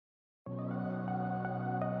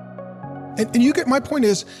And you get, my point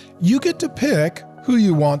is, you get to pick who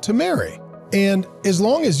you want to marry. And as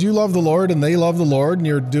long as you love the Lord and they love the Lord and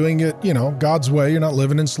you're doing it, God's way, you're not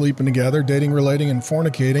living and sleeping together, dating, relating, and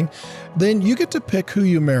fornicating, then you get to pick who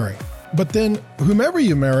you marry. But then whomever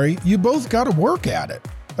you marry, you both got to work at it.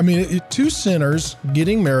 I mean, two sinners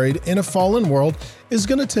getting married in a fallen world is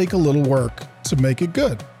going to take a little work to make it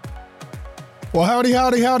good. Well,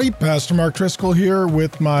 howdy. Pastor Mark Driscoll here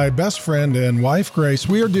with my best friend and wife, Grace.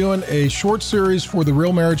 We are doing a short series for the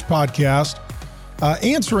Real Marriage Podcast,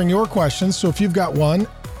 answering your questions. So if you've got one,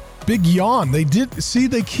 big yawn. They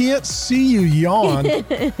can't see you yawn.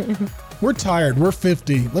 We're tired. We're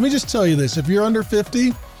 50. Let me just tell you this. If you're under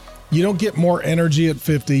 50, you don't get more energy at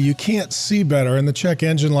 50. You can't see better, and the check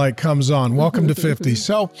engine light comes on. Welcome to 50.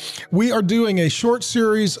 So we are doing a short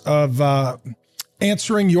series of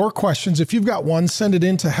answering your questions. If you've got one, send it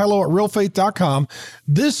in to hello@realfaith.com.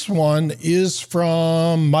 This one is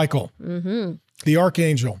from Michael, the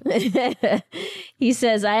Archangel. He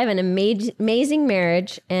says, I have an amazing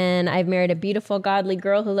marriage, and I've married a beautiful, godly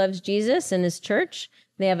girl who loves Jesus and his church.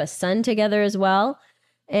 They have a son together as well.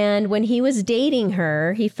 And when he was dating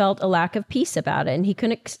her, he felt a lack of peace about it, and he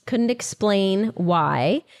couldn't explain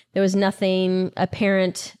why. There was nothing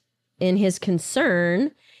apparent in his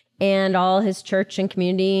concern, and all his church and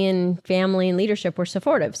community and family and leadership were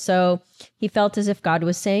supportive. So he felt as if God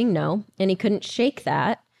was saying no, and he couldn't shake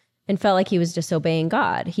that and felt like he was disobeying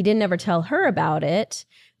God. He didn't ever tell her about it,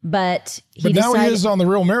 but now he is on the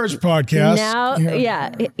Real Marriage Podcast.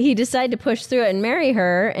 He decided to push through it and marry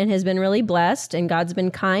her, and has been really blessed, and God's been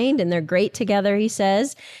kind, and they're great together, he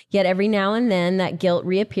says. Yet every now and then that guilt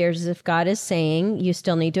reappears as if God is saying, you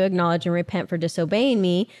still need to acknowledge and repent for disobeying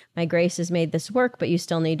me. My grace has made this work, but you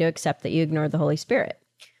still need to accept that you ignored the Holy Spirit.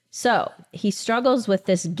 So he struggles with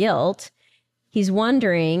this guilt. He's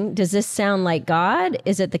wondering, does this sound like God?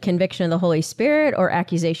 Is it the conviction of the Holy Spirit or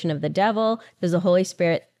accusation of the devil? Does the Holy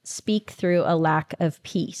Spirit speak through a lack of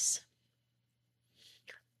peace?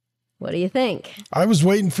 What do you think? I was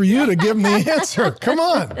waiting for you to give me the answer. Come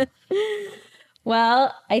on.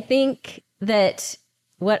 Well, I think that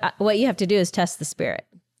what you have to do is test the Spirit.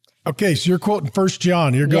 Okay, so you're quoting 1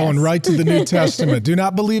 John. You're going right to the New Testament. Do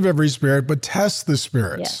not believe every spirit, but test the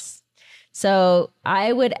spirits. Yes. So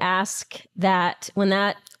I would ask that when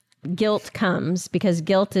that guilt comes, because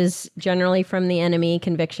guilt is generally from the enemy,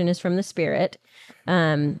 conviction is from the Spirit,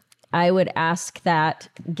 I would ask that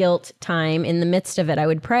guilt time in the midst of it. I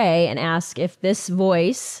would pray and ask if this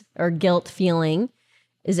voice or guilt feeling,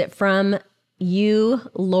 is it from you,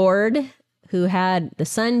 Lord, who had the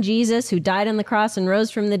Son, Jesus, who died on the cross and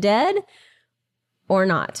rose from the dead, or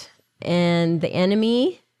not? And the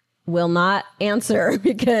enemy will not answer,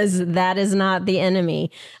 because that is not the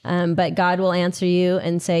enemy. But God will answer you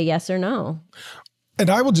and say yes or no. And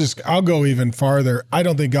I'll go even farther. I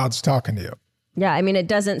don't think God's talking to you. Yeah, I mean, it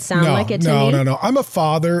doesn't sound like it to me. No. I'm a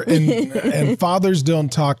father, and fathers don't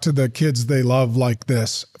talk to the kids they love like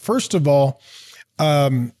this. First of all,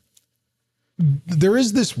 there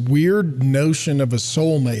is this weird notion of a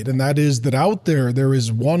soulmate, and that is that out there is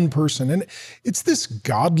one person. And it's this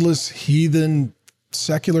godless, heathen,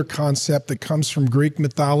 secular concept that comes from Greek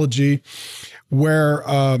mythology, where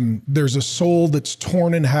there's a soul that's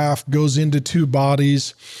torn in half, goes into two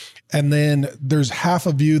bodies, and then there's half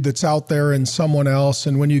of you that's out there in someone else.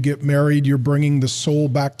 And when you get married, you're bringing the soul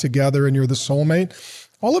back together and you're the soulmate.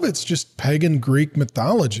 All of it's just pagan Greek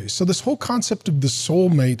mythology. So this whole concept of the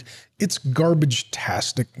soulmate, it's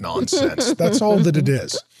garbage-tastic nonsense. That's all that it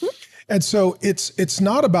is. And so it's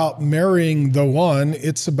not about marrying the one.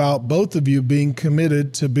 It's about both of you being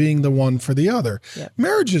committed to being the one for the other. Yep.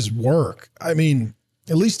 Marriage is work. I mean,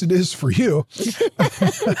 at least it is for you.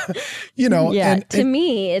 To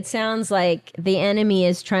me, it sounds like the enemy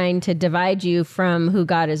is trying to divide you from who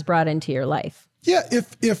God has brought into your life. Yeah,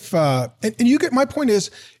 and you get, my point is,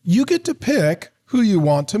 you get to pick who you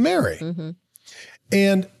want to marry. Mm-hmm.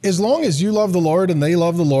 And as long as you love the Lord and they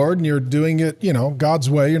love the Lord and you're doing it, God's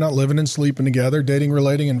way, you're not living and sleeping together, dating,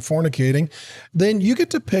 relating, and fornicating, then you get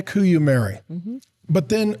to pick who you marry. Mm-hmm. But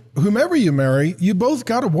then whomever you marry, you both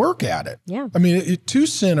got to work at it. Yeah. I mean, two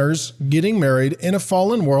sinners getting married in a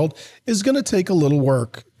fallen world is going to take a little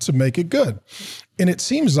work to make it good. And it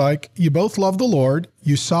seems like you both love the Lord,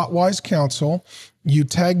 you sought wise counsel, you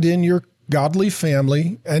tagged in your godly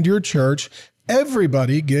family and your church.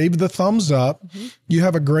 Everybody gave the thumbs up. Mm-hmm. You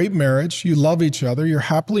have a great marriage. You love each other. You're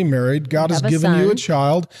happily married. God has given you a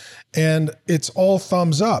child, and it's all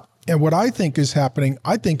thumbs up. And what I think is happening,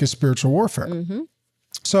 I think, is spiritual warfare. Mm-hmm.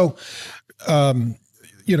 So,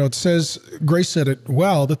 it says, Grace said it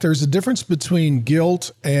well, that there's a difference between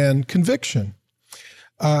guilt and conviction.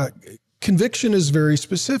 Conviction is very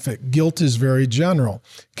specific. Guilt is very general.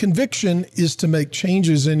 Conviction is to make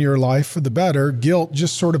changes in your life for the better. Guilt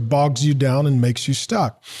just sort of bogs you down and makes you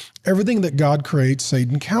stuck. Everything that God creates,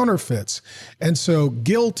 Satan counterfeits. And so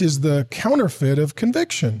guilt is the counterfeit of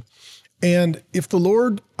conviction. And if the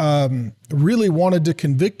Lord really wanted to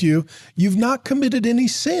convict you, you've not committed any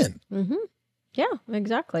sin. Mm-hmm. Yeah,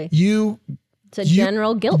 exactly. It's a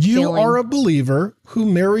general guilt feeling. You are a believer who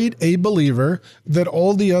married a believer that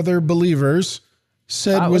all the other believers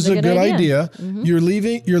said was a good idea. Mm-hmm.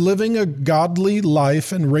 You're living a godly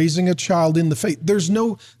life and raising a child in the faith. There's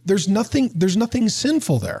nothing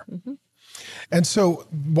sinful there. Mm-hmm. And so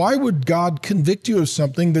why would God convict you of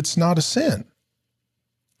something that's not a sin?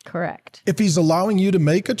 Correct. If he's allowing you to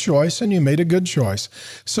make a choice and you made a good choice.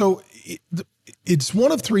 So it's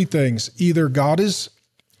one of three things. Either God is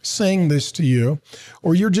saying this to you,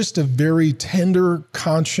 or you're just a very tender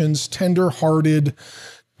conscience, tender-hearted,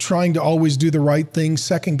 trying to always do the right thing,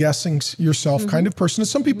 second-guessing yourself kind of person. And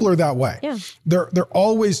some people are that way. Yeah. They're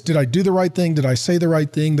always, did I do the right thing? Did I say the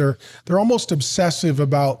right thing? They're almost obsessive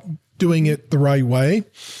about doing it the right way.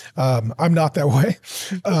 I'm not that way.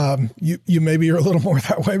 You maybe are a little more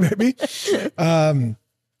that way, maybe.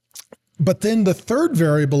 But then the third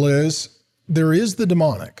variable is there is the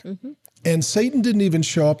demonic. Mm-hmm. And Satan didn't even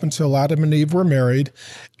show up until Adam and Eve were married.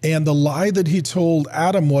 And the lie that he told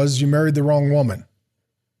Adam was, you married the wrong woman.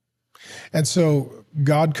 And so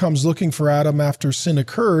God comes looking for Adam after sin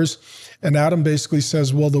occurs. And Adam basically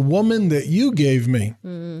says, well, the woman that you gave me,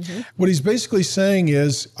 mm-hmm. what he's basically saying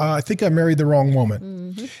is, I think I married the wrong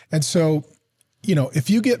woman. Mm-hmm. And so,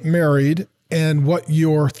 if you get married and what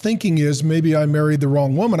you're thinking is, maybe I married the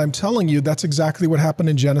wrong woman, I'm telling you, that's exactly what happened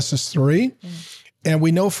in Genesis 3. Mm-hmm. And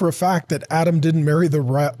we know for a fact that Adam didn't marry the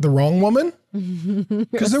wrong woman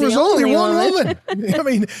because there was only one woman. I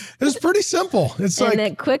mean, it was pretty simple. And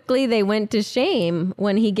that quickly they went to shame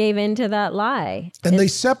when he gave in to that lie. And they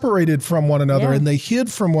separated from one another and they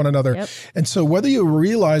hid from one another. Yep. And so whether you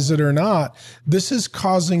realize it or not, this is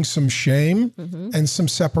causing some shame and some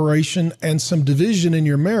separation and some division in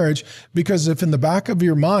your marriage, because if in the back of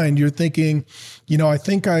your mind you're thinking, I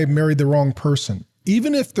think I married the wrong person.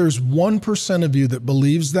 Even if there's 1% of you that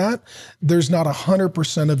believes that, there's not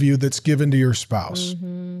 100% of you that's given to your spouse.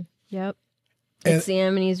 Mm-hmm. Yep. It's the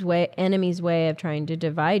enemy's way of trying to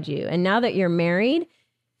divide you. And now that you're married,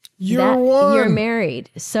 you're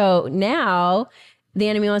married. So now the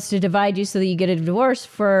enemy wants to divide you so that you get a divorce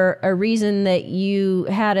for a reason that you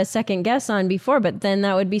had a second guess on before, but then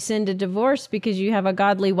that would be sin to divorce because you have a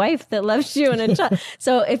godly wife that loves you and a child.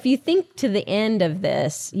 So if you think to the end of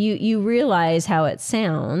this, you realize how it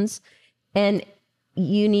sounds, and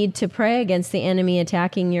you need to pray against the enemy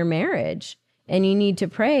attacking your marriage. And you need to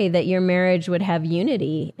pray that your marriage would have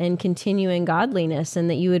unity and continue in godliness, and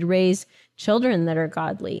that you would raise children that are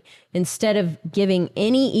godly. Instead of giving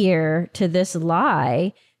any ear to this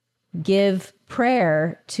lie, give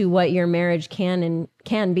prayer to what your marriage can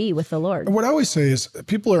be with the Lord. What I always say is,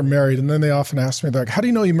 people are married and then they often ask me, like, how do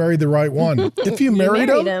you know you married the right one? If you married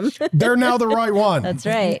them, they're now the right one. That's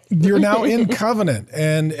right. You're now in covenant,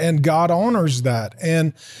 and God honors that.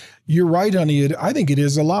 And you're right, honey. I think it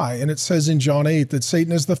is a lie. And it says in John 8 that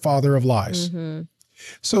Satan is the father of lies. Mm-hmm.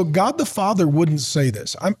 So God the Father wouldn't say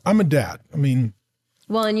this. I'm a dad. I mean,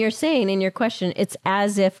 well, and you're saying in your question, it's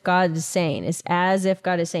as if God is saying. It's as if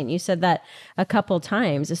God is saying. You said that a couple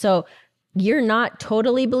times. So you're not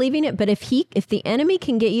totally believing it, but if the enemy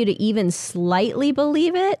can get you to even slightly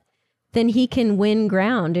believe it, then he can win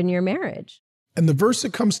ground in your marriage. And the verse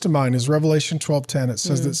that comes to mind is Revelation 12:10. It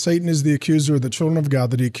says that Satan is the accuser of the children of God,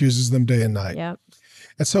 that he accuses them day and night. Yep.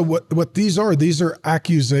 And so what these are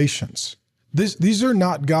accusations. These are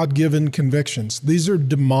not God-given convictions. These are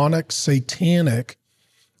demonic, satanic,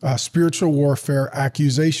 spiritual warfare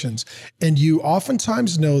accusations. And you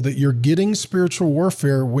oftentimes know that you're getting spiritual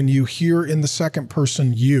warfare when you hear in the second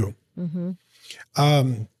person you.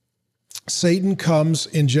 Mm-hmm. Satan comes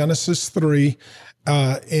in Genesis 3,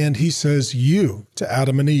 and he says you to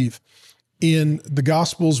Adam and Eve. In the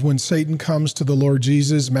Gospels, when Satan comes to the Lord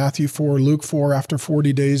Jesus, Matthew 4, Luke 4, after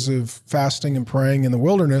 40 days of fasting and praying in the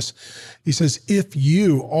wilderness, he says, if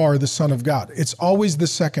you are the Son of God. It's always the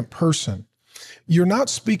second person. You're not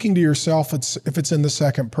speaking to yourself if it's in the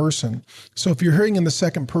second person. So if you're hearing in the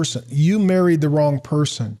second person, you married the wrong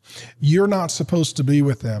person. You're not supposed to be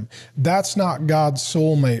with them. That's not God's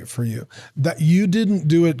soulmate for you. That you didn't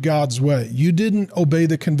do it God's way. You didn't obey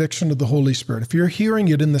the conviction of the Holy Spirit. If you're hearing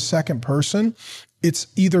it in the second person, it's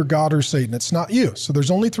either God or Satan. It's not you. So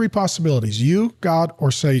there's only three possibilities: you, God,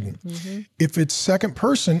 or Satan. Mm-hmm. If it's second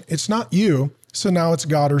person, it's not you, So now it's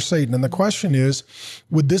God or Satan. And the question is,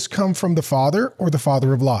 would this come from the father or the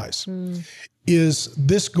father of lies? Is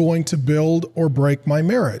this going to build or break my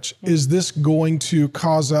marriage? Is this going to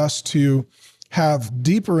cause us to have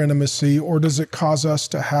deeper intimacy, or does it cause us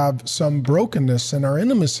to have some brokenness in our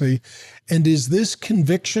intimacy? And is this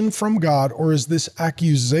conviction from God, or is this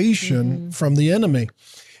accusation from the enemy?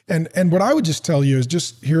 And what I would just tell you is,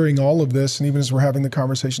 just hearing all of this, and even as we're having the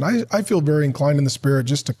conversation, I feel very inclined in the spirit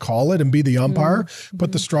just to call it and be the umpire,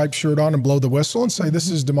 put the striped shirt on and blow the whistle and say, this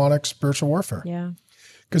is demonic spiritual warfare. Yeah.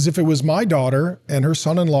 Because if it was my daughter and her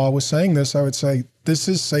son-in-law was saying this, I would say, this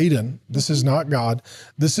is Satan. This is not God.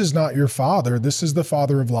 This is not your father. This is the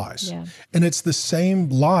father of lies. Yeah. And it's the same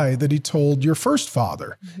lie that he told your first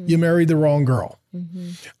father. You married the wrong girl.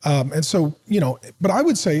 And so, but I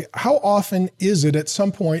would say, how often is it at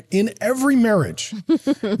some point in every marriage,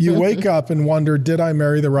 you wake up and wonder, did I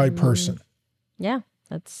marry the right person? Yeah.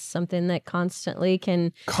 That's something that constantly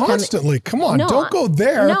can... Come on, don't go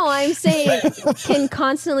there. No, I'm saying can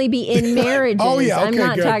constantly be in marriages. Oh, yeah, okay, I'm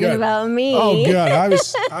not talking about me. Oh, good. I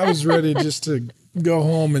was ready just to go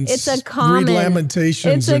home and read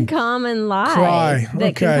Lamentations. It's a common lie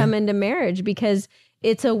that can come into marriage, because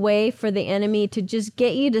it's a way for the enemy to just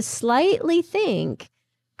get you to slightly think,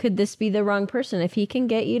 could this be the wrong person? If he can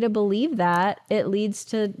get you to believe that, it leads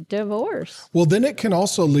to divorce. Well, then it can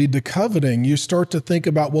also lead to coveting. You start to think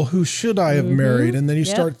about, well, who should I have married? And then you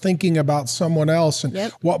start thinking about someone else and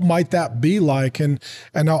what might that be like? And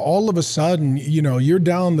now all of a sudden, you're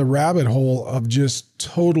down the rabbit hole of just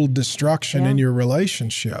total destruction in your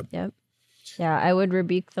relationship. Yep. Yeah, I would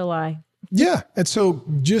rebuke the lie. Yeah. And so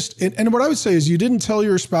and what I would say is, you didn't tell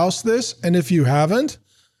your spouse this. And if you haven't,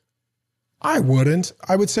 I wouldn't.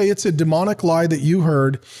 I would say it's a demonic lie that you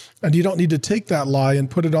heard, and you don't need to take that lie and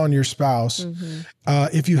put it on your spouse.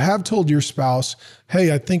 If you have told your spouse,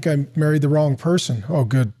 hey, I think I married the wrong person. Oh,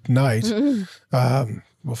 good night.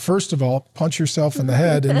 Well, first of all, punch yourself in the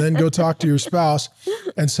head and then go talk to your spouse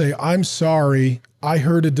and say, I'm sorry, I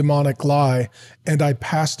heard a demonic lie and I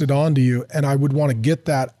passed it on to you, and I would want to get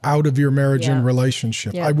that out of your marriage and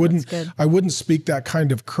relationship. Yeah, I wouldn't speak that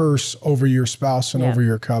kind of curse over your spouse and over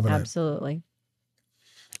your covenant. Absolutely.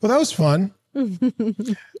 Well, that was fun.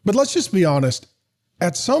 But let's just be honest.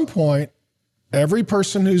 At some point, every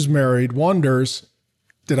person who's married wonders,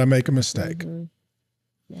 did I make a mistake?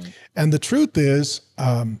 Yeah. And the truth is,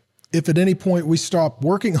 if at any point we stop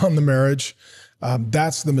working on the marriage,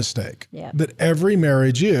 that's the mistake. Yeah. That every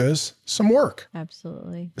marriage is some work.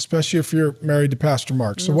 Absolutely. Especially if you're married to Pastor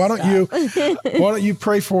Mark. So why don't you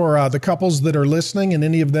pray for the couples that are listening, and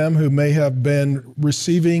any of them who may have been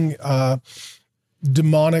receiving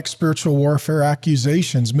demonic spiritual warfare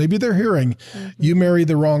accusations. Maybe they're hearing, you married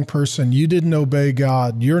the wrong person. You didn't obey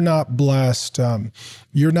God. You're not blessed.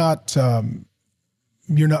 You're not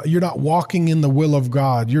walking in the will of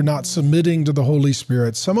God. You're not submitting to the Holy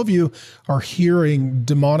Spirit. Some of you are hearing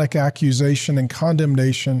demonic accusation and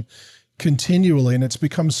condemnation continually, and it's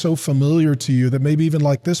become so familiar to you that maybe even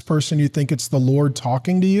like this person, you think it's the Lord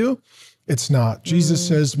talking to you. It's not. Jesus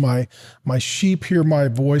says, my sheep hear my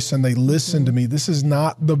voice and they listen to me. This is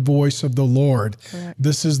not the voice of the Lord. Correct.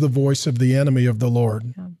 This is the voice of the enemy of the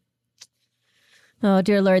Lord. Yeah. Oh,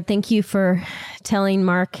 dear Lord, thank you for telling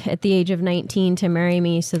Mark at the age of 19 to marry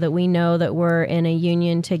me, so that we know that we're in a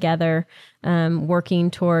union together,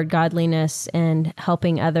 working toward godliness and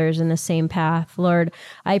helping others in the same path. Lord,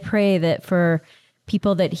 I pray that for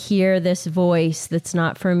people that hear this voice that's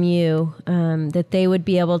not from you, that they would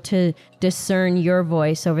be able to discern your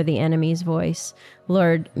voice over the enemy's voice.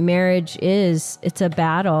 Lord, marriage it's a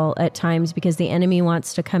battle at times, because the enemy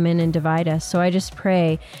wants to come in and divide us. So I just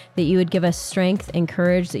pray that you would give us strength and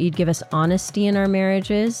courage, that you'd give us honesty in our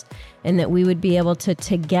marriages, and that we would be able to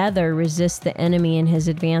together resist the enemy and his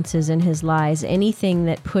advances and his lies. Anything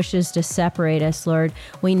that pushes to separate us, Lord,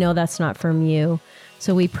 we know that's not from you.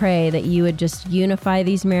 So we pray that you would just unify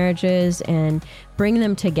these marriages and bring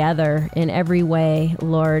them together in every way,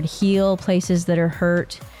 Lord. Heal places that are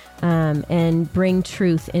hurt, and bring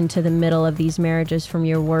truth into the middle of these marriages from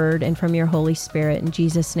your word and from your Holy Spirit. In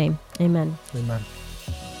Jesus' name, amen. Amen.